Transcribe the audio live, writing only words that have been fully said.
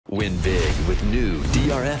Win big with new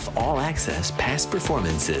DRF All Access past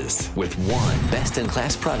performances. With one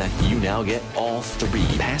best-in-class product, you now get all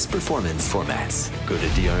three past performance formats. Go to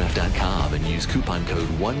DRF.com and use coupon code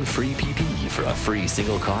 1FREEPP for a free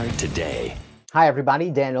single card today. Hi, everybody.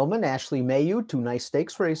 Dan Illman, Ashley Mailloux, two nice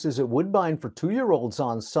stakes races at Woodbine for 2-year-olds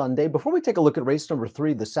on Sunday. Before we take a look at race number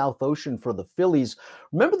 3, the South Ocean for the fillies,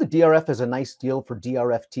 remember the DRF has a nice deal for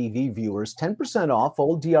DRFTV viewers. 10% off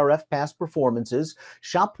all DRF past performances.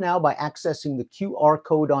 Shop now by accessing the QR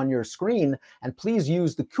code on your screen, and please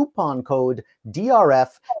use the coupon code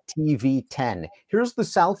DRFTV10. Here's the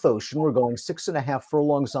South Ocean. We're going 6.5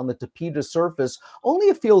 furlongs on the Tapeta surface. Only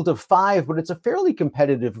a field of 5, but it's a fairly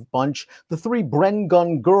competitive bunch. The 3 Bren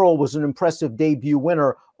Gun Girl was an impressive debut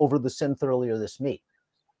winner over the synth earlier this meet.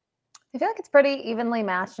 I feel like it's pretty evenly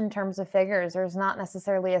matched in terms of figures. There's not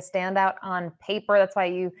necessarily a standout on paper. That's why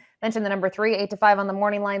you mentioned the number 3, 8-5 on the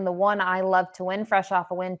morning line. The 1, I Love to Win, fresh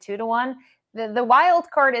off a win, 2-1. The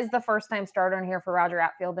wild card is the first-time starter in here for Roger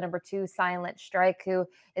Attfield, the number 2, Silent Strike, who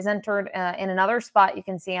is entered in another spot you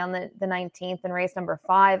can see on the 19th in race number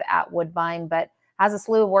 5 at Woodbine, but has a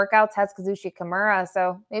slew of workouts, has Kazushi Kimura.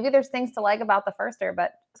 So maybe there's things to like about the firster,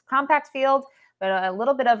 but it's a compact field, but a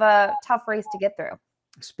little bit of a tough race to get through.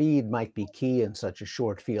 Speed might be key in such a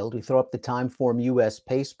short field. We throw up the Timeform US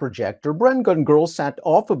pace projector. Bren Gun Girl sat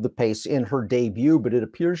off of the pace in her debut, but it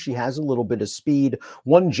appears she has a little bit of speed.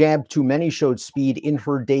 One Jab Too Many showed speed in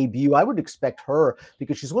her debut. I would expect her,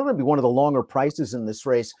 because she's going to be one of the longer prices in this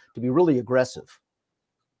race, to be really aggressive.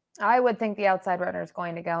 I would think the outside runner is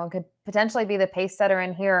going to go and could potentially be the pace setter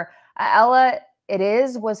in here. Ella,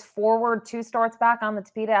 was forward 2 starts back on the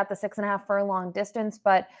Tapeta at the 6.5 furlong distance,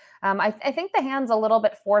 but I think the hand's a little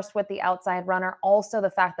bit forced with the outside runner. Also,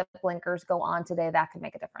 the fact that blinkers go on today, that could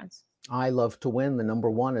make a difference. I Love to Win, the number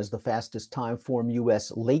 1, is the fastest Timeform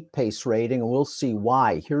US late pace rating, and we'll see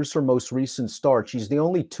why. Here's her most recent start. She's the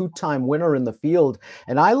only 2-time winner in the field,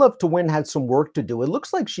 and I Love to Win had some work to do. It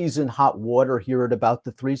looks like she's in hot water here at about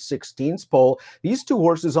the 3/16 pole. These 2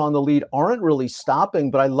 horses on the lead aren't really stopping,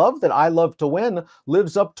 but I love that I Love to Win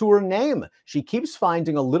lives up to her name. She keeps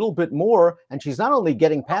finding a little bit more, and she's not only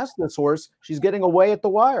getting past this horse, she's getting away at the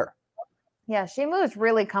wire. Yeah, she moves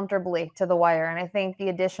really comfortably to the wire, and I think the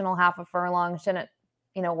additional half a furlong shouldn't,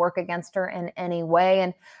 work against her in any way.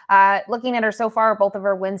 And looking at her so far, both of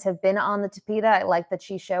her wins have been on the Tapeta. I like that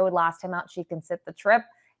she showed last time out she can sit the trip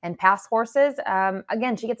and pass horses.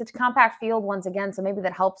 Again, she gets a compact field once again, so maybe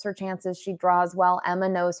that helps her chances. She draws well. Emma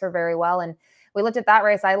knows her very well, and we looked at that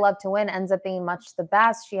race. I Love to Win ends up being much the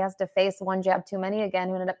best. She has to face One Jab Too Many again,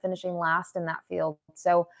 who ended up finishing last in that field.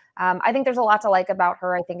 So I think there's a lot to like about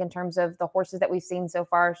her. I think in terms of the horses that we've seen so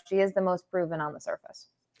far, she is the most proven on the surface.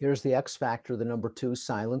 Here's the X factor, the number 2,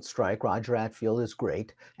 Silent Strike. Roger Attfield is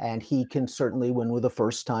great, and he can certainly win with a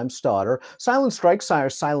first-time starter. Silent Strike,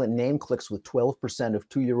 sire's silent name, clicks with 12% of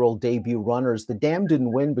 2-year-old debut runners. The dam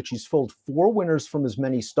didn't win, but she's foaled 4 winners from as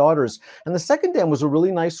many starters. And the second dam was a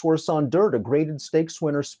really nice horse on dirt, a graded stakes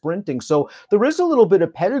winner sprinting. So there is a little bit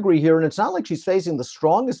of pedigree here, and it's not like she's facing the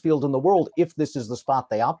strongest field in the world if this is the spot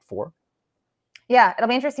they opt for. Yeah, it'll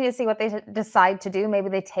be interesting to see what they decide to do. Maybe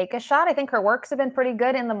they take a shot. I think her works have been pretty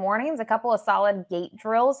good in the mornings, a couple of solid gate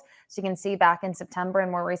drills. So you can see back in September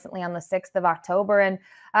and more recently on the 6th of October. And,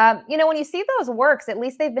 when you see those works, at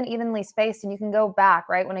least they've been evenly spaced and you can go back,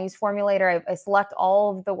 right? When I use Formulator, I select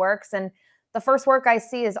all of the works, and the first work I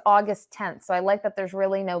see is August 10th. So I like that there's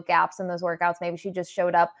really no gaps in those workouts. Maybe she just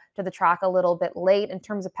showed up to the track a little bit late. In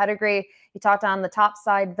terms of pedigree, you talked on the top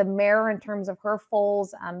side, the mare in terms of her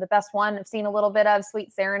foals, the best one I've seen a little bit of,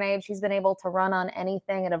 Sweet Serenade. She's been able to run on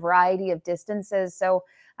anything at a variety of distances. So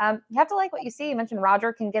you have to like what you see. You mentioned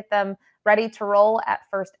Roger can get them ready to roll at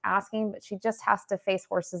first asking, but she just has to face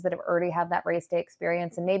horses that have already had that race day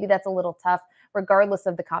experience. And maybe that's a little tough, regardless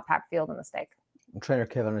of the compact field in the stake. Trainer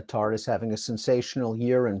Kevin Attard is having a sensational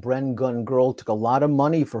year, and Bren Gun Girl took a lot of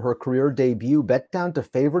money for her career debut, bet down to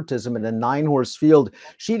favoritism in a 9-horse field.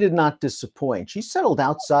 She did not disappoint. She settled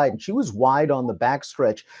outside, and she was wide on the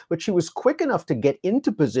backstretch, but she was quick enough to get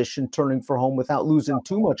into position, turning for home without losing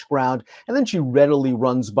too much ground, and then she readily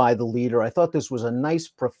runs by the leader. I thought this was a nice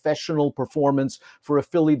professional performance for a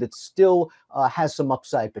filly that still has some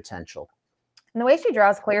upside potential. And the way she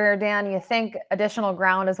draws clear here, Dan, you think additional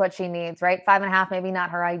ground is what she needs, right? 5.5, maybe not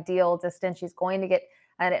her ideal distance. She's going to get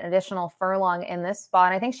an additional furlong in this spot.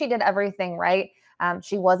 And I think she did everything right.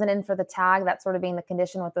 She wasn't in for the tag, that sort of being the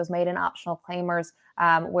condition with those maiden optional claimers,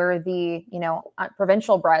 where the,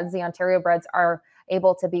 provincial breds, the Ontario breds are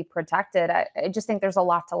able to be protected. I just think there's a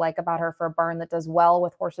lot to like about her for a barn that does well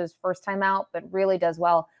with horses first time out, but really does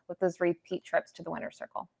well with those repeat trips to the winner's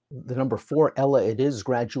circle. The number 4, Ella It Is,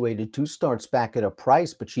 graduated 2 starts back at a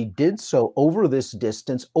price, but she did so over this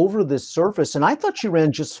distance, over this surface, and I thought she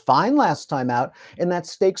ran just fine last time out in that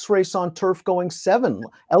stakes race on turf going 7.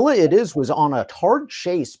 Ella It Is was on a hard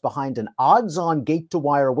chase behind an odds-on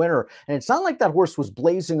gate-to-wire winner, and it's not like that horse was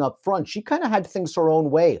blazing up front. She kind of had things her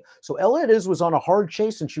own way. So Ella It Is was on a hard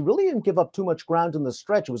chase, and she really didn't give up too much ground in the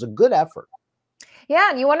stretch. It was a good effort.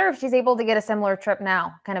 Yeah, and you wonder if she's able to get a similar trip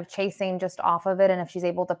now, kind of chasing just off of it, and if she's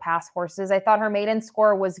able to pass horses. I thought her maiden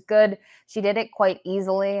score was good. She did it quite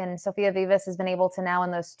easily, and Sofia Vivas has been able to now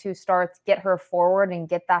in those 2 starts get her forward and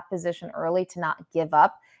get that position early to not give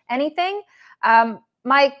up anything.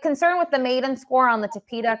 My concern with the maiden score on the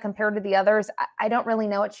Tapeta compared to the others, I don't really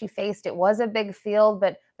know what she faced. It was a big field,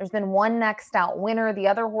 but there's been one next out winner. The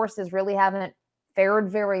other horses really haven't fared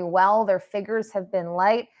very well. Their figures have been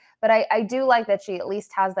light. But I do like that she at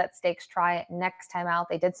least has that stakes try next time out.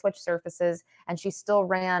 They did switch surfaces, and she still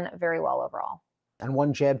ran very well overall. And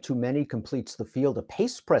One Jab Too Many completes the field, a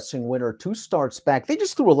pace-pressing winner 2 starts back. They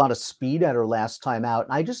just threw a lot of speed at her last time out,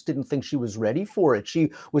 and I just didn't think she was ready for it.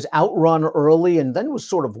 She was outrun early and then was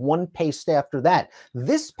sort of one-paced after that.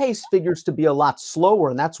 This pace figures to be a lot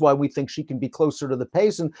slower, and that's why we think she can be closer to the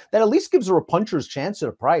pace, and that at least gives her a puncher's chance at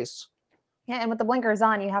a price. Yeah, and with the blinkers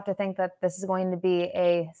on, you have to think that this is going to be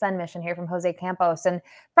a sun mission here from Jose Campos. And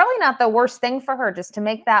probably not the worst thing for her, just to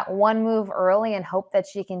make that one move early and hope that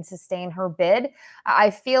she can sustain her bid. I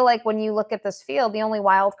feel like when you look at this field, the only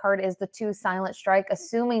wild card is the 2 Silent Strike.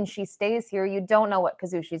 Assuming she stays here, you don't know what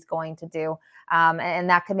Kazushi's going to do. And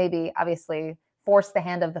that could maybe, obviously, force the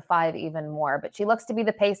hand of the 5 even more. But she looks to be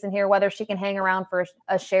the pace in here. Whether she can hang around for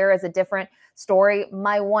a share is a different story.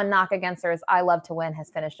 My one knock against her is I Love to Win has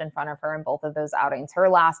finished in front of her in both of those outings, her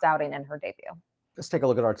last outing and her debut. Let's take a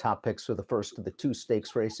look at our top picks for the first of the 2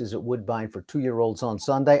 stakes races at Woodbine for 2-year-olds on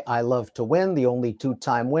Sunday. I Love to Win, the only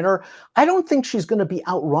 2-time winner. I don't think she's going to be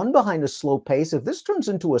outrun behind a slow pace. If this turns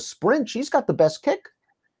into a sprint, she's got the best kick.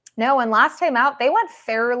 No, and last time out, they went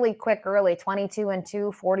fairly quick early,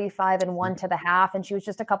 22-2, 45-1 to the half, and she was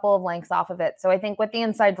just a couple of lengths off of it. So I think with the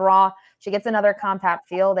inside draw, she gets another compact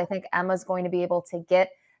field. I think Emma's going to be able to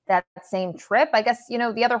get that same trip. I guess,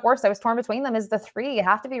 the other horse I was torn between them is the 3. You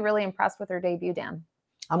have to be really impressed with her debut, Dan.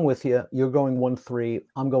 I'm with you. You're going 1-3.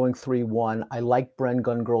 I'm going 3-1. I like Bren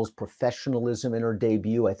Gun Girl's professionalism in her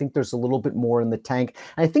debut. I think there's a little bit more in the tank.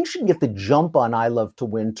 And I think she can get the jump on I Love to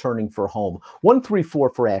Win turning for home.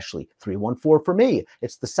 1-3-4 for Ashley. 3-1-4 for me.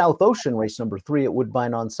 It's the South Ocean race number 3 at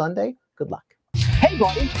Woodbine on Sunday. Good luck. Hey,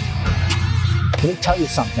 buddy. Let me tell you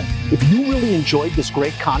something. If you really enjoyed this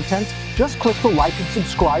great content, just click the like and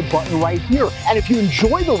subscribe button right here. And if you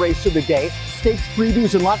enjoy the race of the day, stakes,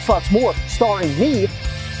 previews, and lots more starring me,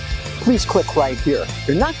 please click right here.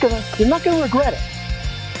 You're not gonna regret it.